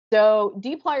So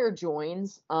dplyr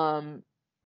joins,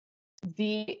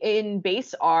 in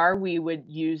base R, we would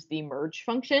use the merge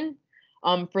function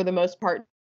for the most part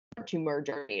to merge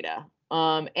our data.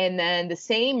 And then the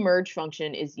same merge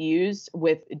function is used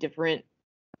with different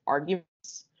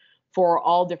arguments for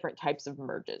all different types of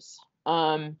merges.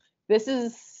 This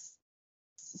is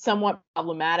somewhat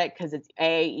problematic because it's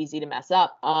A, easy to mess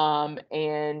up,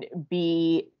 and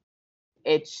B,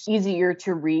 it's easier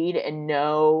to read and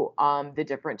know the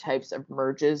different types of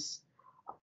merges,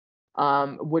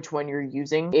 which one you're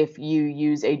using if you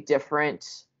use a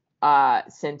different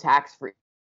syntax for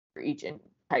each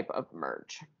type of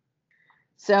merge.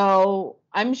 So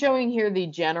I'm showing here the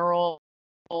general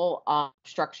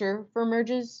structure for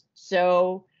merges.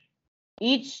 So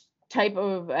each type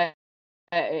of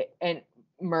an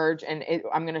merge, and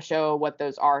I'm going to show what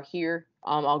those are here.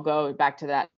 I'll go back to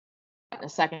that in a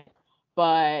second.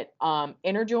 But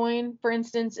inner join, for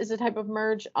instance, is a type of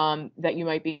merge that you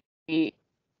might be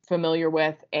familiar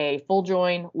with. A full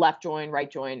join, left join, right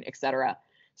join, etc.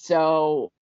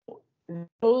 So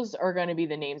those are going to be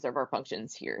the names of our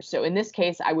functions here. So in this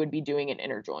case, I would be doing an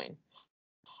inner join.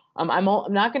 I'm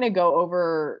not going to go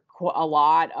over a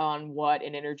lot on what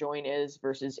an inner join is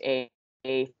versus a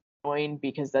join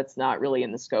because that's not really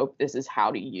in the scope. This is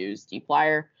how to use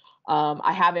dplyr.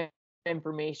 I have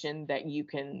information that you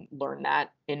can learn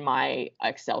that in my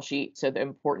Excel sheet, so the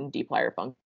important dplyr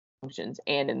functions,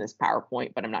 and in this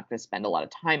PowerPoint, but I'm not going to spend a lot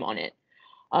of time on it.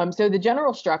 So the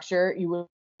general structure, you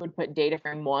would put data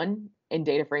frame 1 and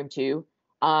data frame 2.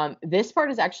 This part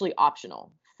is actually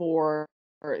optional for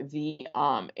the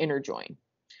inner join.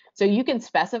 So you can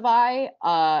specify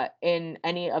in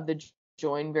any of the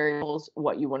join variables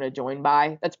what you want to join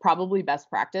by. That's probably best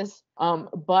practice.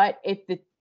 But if the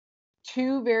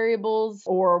two variables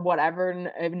or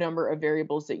whatever number of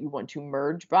variables that you want to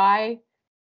merge by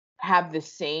have the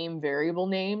same variable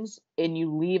names and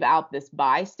you leave out this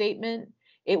by statement,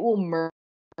 it will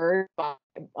merge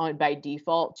by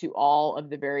default to all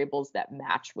of the variables that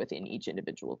match within each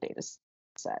individual data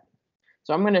set.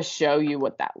 So I'm going to show you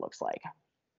what that looks like.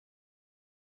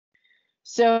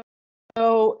 So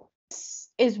this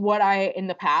is what I in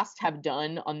the past have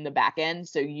done on the back end,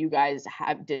 so you guys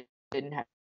didn't have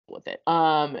with it.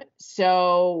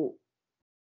 So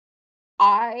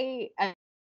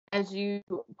as you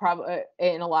probably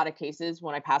in a lot of cases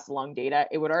when I pass along data,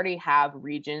 it would already have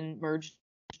region merged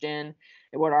in,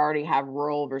 it would already have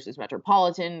rural versus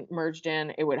metropolitan merged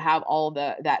in, it would have all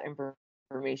that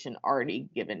information already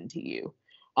given to you.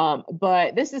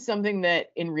 But this is something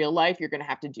that in real life you're going to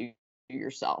have to do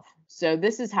yourself. So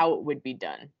this is how it would be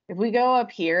done. If we go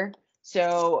up here,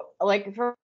 so like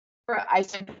for I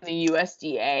said in the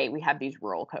USDA, we have these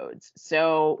rural codes.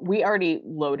 So we already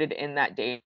loaded in that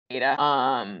data.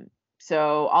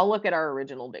 So I'll look at our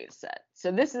original data set.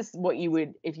 So this is what you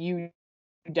would, if you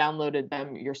downloaded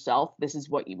them yourself, this is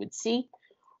what you would see.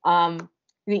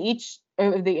 Each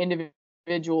of the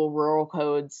individual rural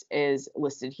codes is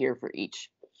listed here for each.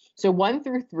 So 1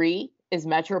 through 3 is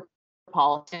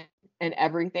metropolitan, and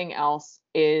everything else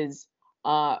is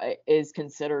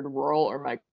considered rural or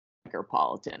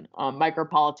micropolitan.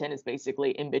 Micropolitan is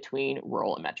basically in between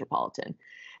rural and metropolitan.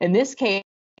 In this case,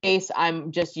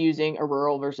 I'm just using a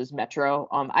rural versus metro.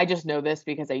 I just know this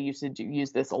because I used to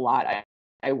use this a lot.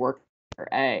 I work for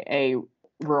a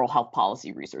rural health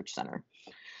policy research center.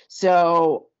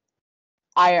 So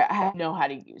I know how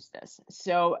to use this.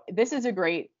 So this is a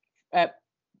great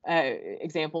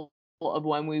example of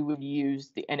when we would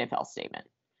use the NFL statement.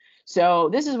 So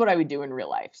this is what I would do in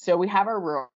real life. So we have our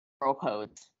rural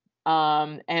codes,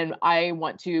 and I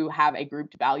want to have a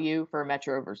grouped value for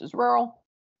metro versus rural.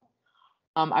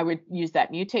 I would use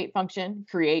that mutate function,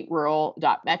 create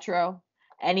rural.metro.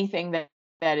 Anything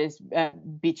that is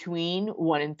between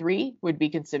 1 and 3 would be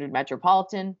considered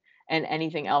metropolitan, and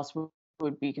anything else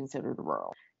would be considered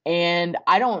rural. And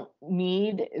I don't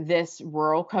need this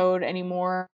rural code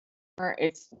anymore.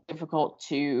 It's difficult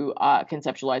to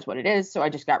conceptualize what it is, so I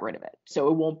just got rid of it. So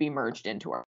it won't be merged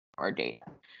into our data.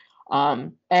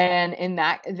 And in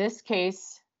this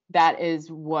case, that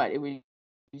is what it was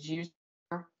used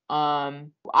for.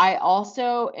 I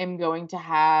also am going to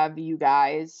have you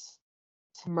guys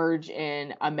merge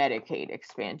in a Medicaid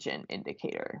expansion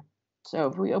indicator. So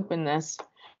if we open this,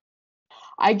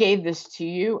 I gave this to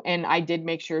you, and I did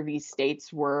make sure these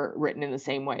states were written in the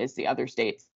same way as the other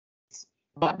states.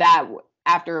 But that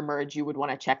after a merge, you would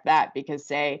want to check that, because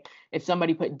say if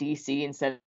somebody put DC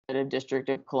instead of District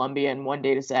of Columbia in one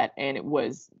data set and it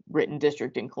was written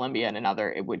District in Columbia in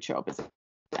another, it would show up as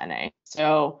NA.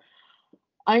 So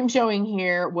I'm showing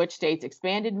here which states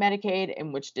expanded Medicaid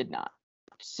and which did not.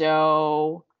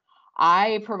 So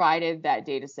I provided that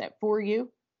data set for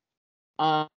you.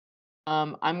 I'm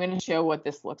going to show what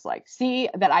this looks like. See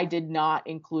that I did not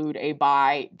include a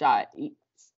by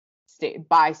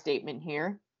statement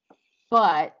here,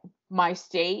 but my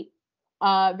state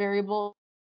variable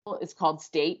is called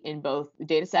state in both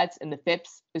data sets, and the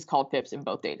FIPS is called FIPS in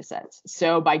both data sets.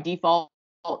 So by default,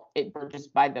 it merges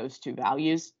by those two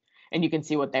values, and you can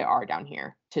see what they are down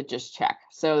here to just check.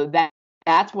 So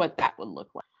that's what that would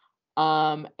look like.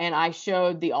 And I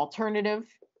showed the alternative.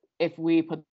 If we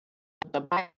put the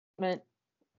statement,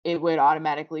 it would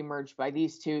automatically merge by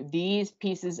these two. These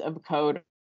pieces of code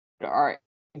are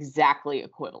exactly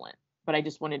equivalent, but I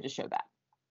just wanted to show that.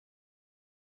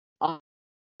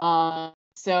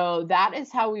 So that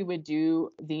is how we would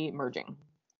do the merging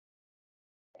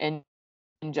in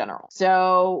general.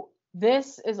 So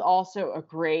this is also a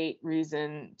great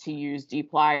reason to use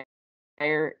dplyr,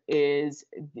 is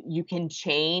you can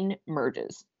chain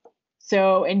merges.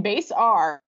 So in base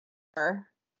R,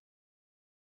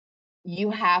 you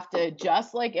have to,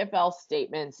 just like if else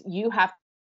statements, you have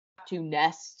to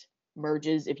nest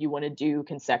merges if you want to do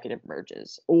consecutive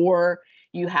merges, or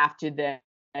you have to then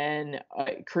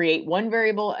create one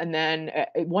variable and then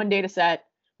one data set,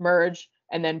 merge,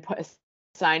 and then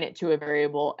assign it to a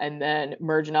variable, and then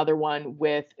merge another one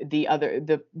with the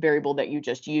variable that you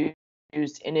just used,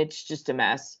 and it's just a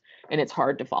mess and it's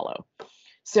hard to follow.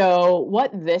 So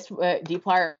what this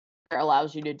dplyr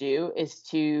allows you to do is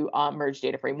to merge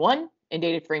data frame 1 and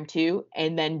data frame 2,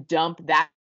 and then dump that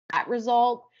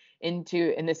result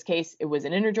into, in this case, it was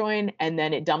an inner join, and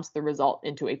then it dumps the result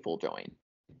into a full join.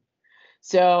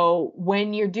 So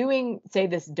when you're doing, say,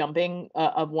 this dumping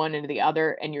of one into the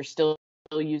other, and you're still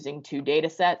using two data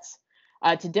sets,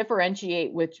 to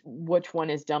differentiate which one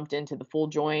is dumped into the full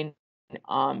join,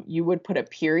 you would put a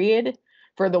period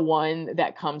for the one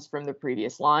that comes from the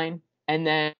previous line. And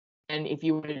then if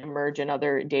you wanted to merge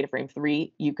another data frame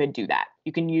 3, you could do that.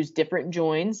 You can use different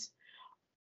joins,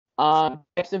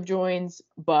 types of joins,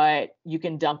 but you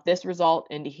can dump this result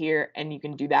into here, and you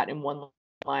can do that in one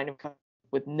line of code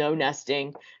with no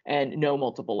nesting and no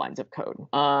multiple lines of code.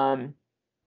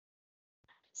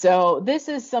 So this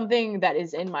is something that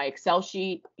is in my Excel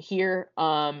sheet here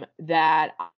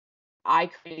that I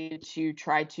created to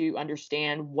try to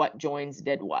understand what joins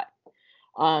did what.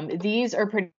 These are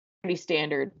pretty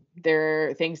standard.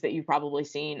 They're things that you've probably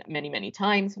seen many, many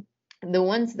times. The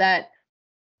ones that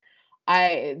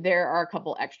there are a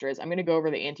couple extras. I'm going to go over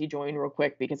the anti-join real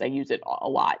quick because I use it a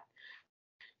lot.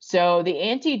 So the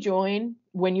anti-join,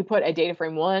 when you put a data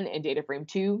frame 1 and data frame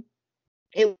 2,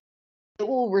 it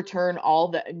will return all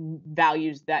the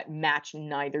values that match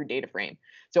neither data frame.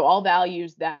 So all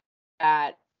values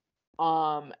that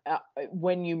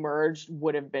when you merged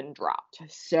would have been dropped.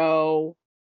 So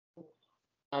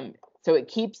so it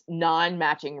keeps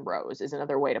non-matching rows is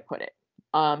another way to put it.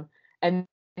 And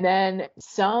then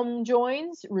some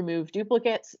joins remove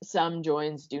duplicates, some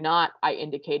joins do not. I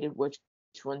indicated which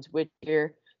ones which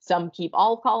here. Some keep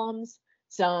all columns,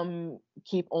 some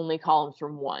keep only columns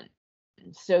from 1.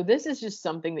 So this is just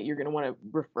something that you're going to want to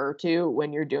refer to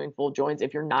when you're doing full joins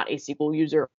if you're not a SQL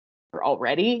user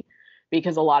already,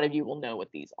 because a lot of you will know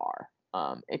what these are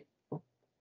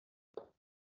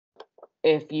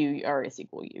if you are a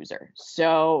SQL user.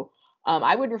 So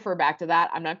I would refer back to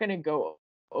that. I'm not going to go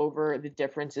over the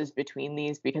differences between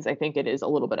these because I think it is a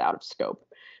little bit out of scope.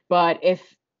 But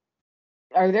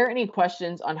are there any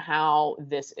questions on how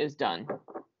this is done?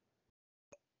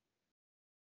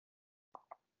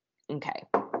 Okay,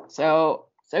 so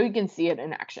you can see it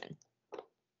in action.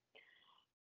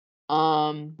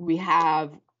 We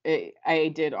have,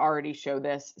 I did already show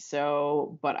this,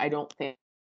 but I don't think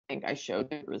I showed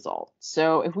the result.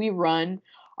 So if we run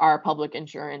our public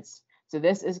insurance, so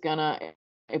this is gonna,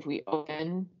 if we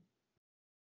open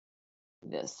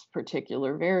this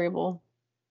particular variable,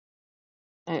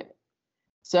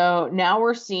 so now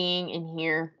we're seeing in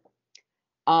here,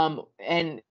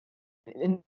 and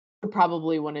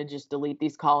probably want to just delete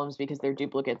these columns because they're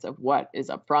duplicates of what is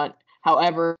up front.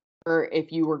 However,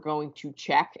 if you were going to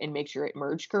check and make sure it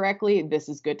merged correctly, this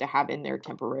is good to have in there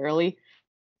temporarily.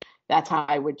 That's how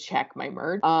I would check my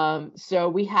merge. So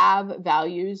we have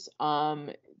values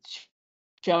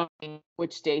showing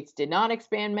which states did not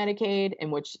expand Medicaid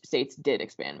and which states did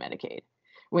expand Medicaid.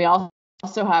 We also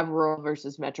have rural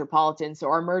versus metropolitan. So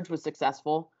our merge was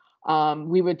successful.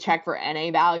 We would check for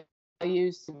NA values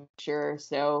to make sure.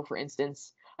 So for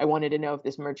instance, I wanted to know if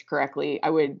this merged correctly.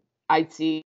 I'd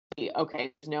see,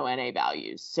 okay, there's no NA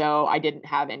values. So I didn't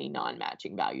have any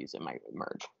non-matching values in my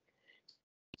merge.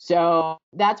 So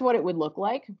that's what it would look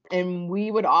like. And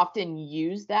we would often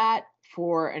use that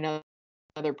for another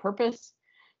another purpose.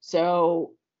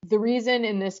 So the reason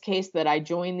in this case that I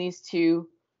joined these two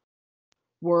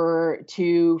were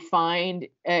to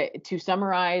to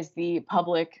summarize the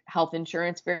public health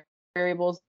insurance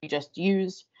variables we just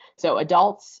used. So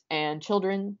adults and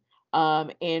children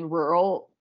in rural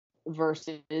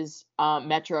versus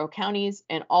metro counties,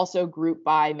 and also group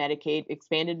by Medicaid,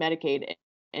 expanded Medicaid,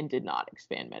 and did not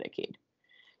expand Medicaid.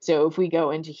 So if we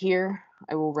go into here,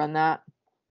 I will run that.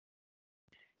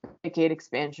 Medicaid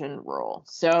expansion rural.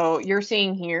 So you're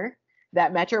seeing here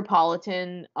that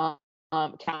metropolitan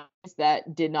counties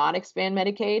that did not expand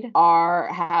Medicaid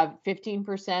have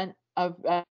 15% of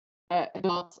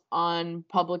adults on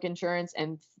public insurance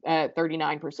and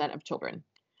 39% of children.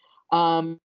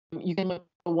 You can look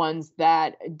at the ones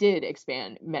that did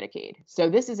expand Medicaid. So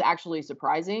this is actually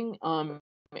surprising.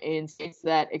 In states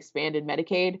that expanded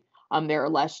Medicaid, there are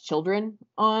less children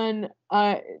on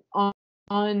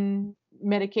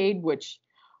Medicaid, which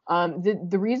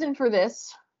the reason for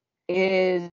this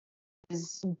is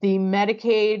the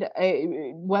Medicaid,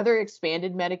 whether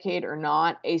expanded Medicaid or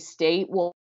not, a state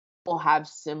will have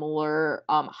similar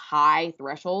high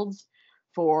thresholds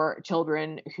for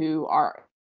children who are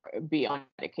beyond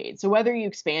Medicaid. So whether you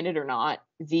expand it or not,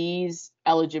 these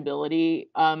eligibility,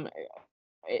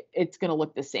 it's going to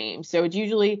look the same. So it's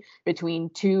usually between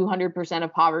 200%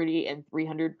 of poverty and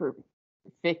 350%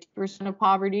 of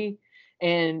poverty.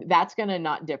 And that's going to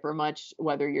not differ much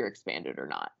whether you're expanded or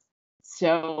not.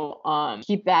 So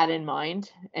keep that in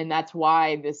mind. And that's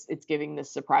why it's giving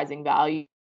this surprising value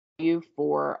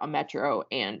for a metro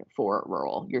and for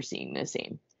rural. You're seeing the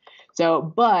same. So,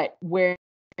 but where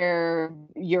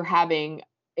you're having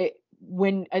it,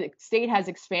 when a state has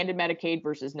expanded Medicaid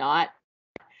versus not,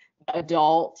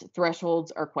 adult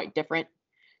thresholds are quite different.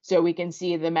 So we can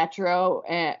see the metro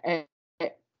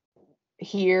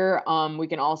here. We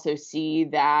can also see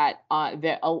that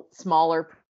a smaller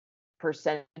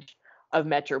percentage of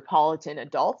metropolitan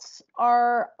adults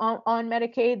are on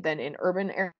Medicaid than in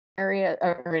urban area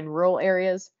or in rural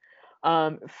areas.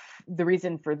 The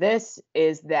reason for this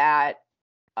is that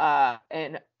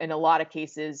in a lot of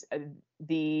cases,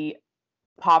 the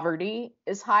poverty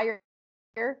is higher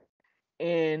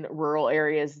in rural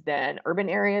areas than urban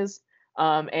areas,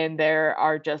 and there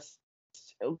are just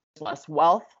less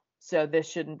wealth. So this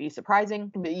shouldn't be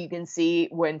surprising. But you can see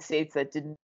when states that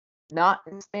did not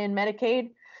expand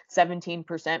Medicaid,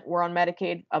 17% were on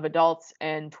Medicaid of adults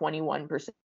and 21%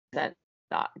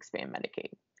 not expand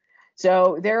Medicaid.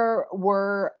 So there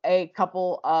were a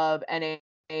couple of NA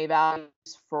values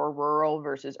for rural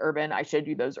versus urban. I showed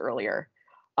you those earlier.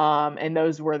 And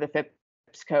those were the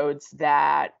FIPS codes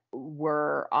that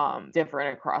were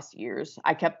different across years.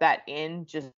 I kept that in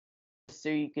just so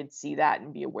you could see that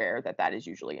and be aware that that is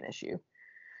usually an issue.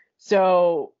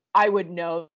 So I would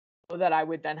know that I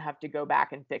would then have to go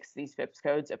back and fix these FIPS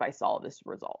codes if I saw this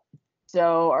result.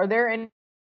 So are there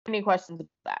any questions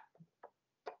about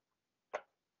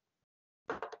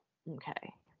that?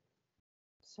 Okay.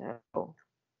 So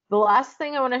the last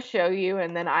thing I want to show you,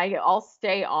 and then I'll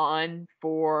stay on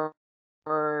for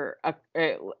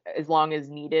as long as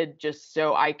needed, just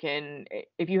so I can,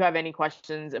 if you have any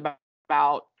questions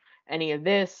about any of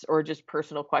this or just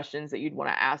personal questions that you'd want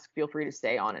to ask, feel free to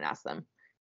stay on and ask them.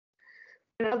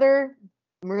 Another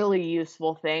really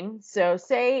useful thing. So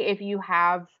say if you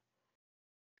have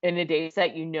in a data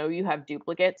set, you have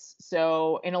duplicates.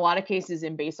 So in a lot of cases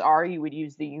in base R, you would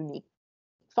use the unique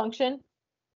function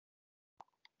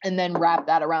and then wrap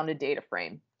that around a data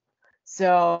frame.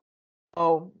 So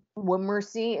when we're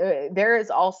seeing, there is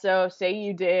also, say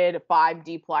you did 5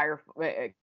 dplyr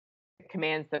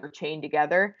commands that are chained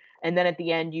together, and then at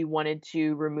the end you wanted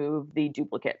to remove the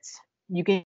duplicates. You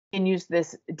can use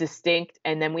this distinct,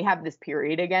 and then we have this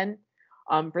period again.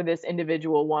 For this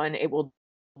individual one, it will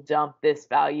dump this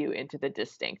value into the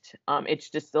distinct. It's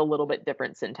just a little bit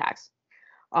different syntax.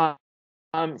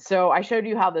 So I showed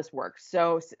you how this works.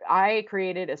 So I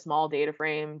created a small data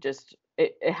frame, just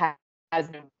it has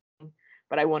no,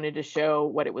 but I wanted to show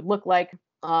what it would look like.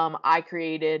 I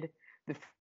created the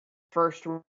first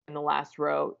row and the last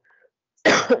row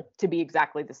to be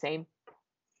exactly the same.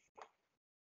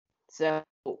 So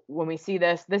when we see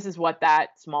this, this is what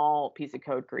that small piece of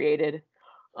code created.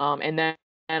 And then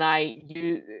I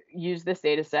use this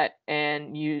data set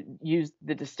and use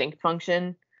the distinct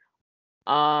function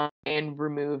and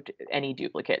removed any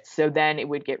duplicates. So then it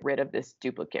would get rid of this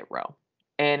duplicate row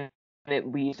and it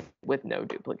leaves with no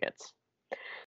duplicates.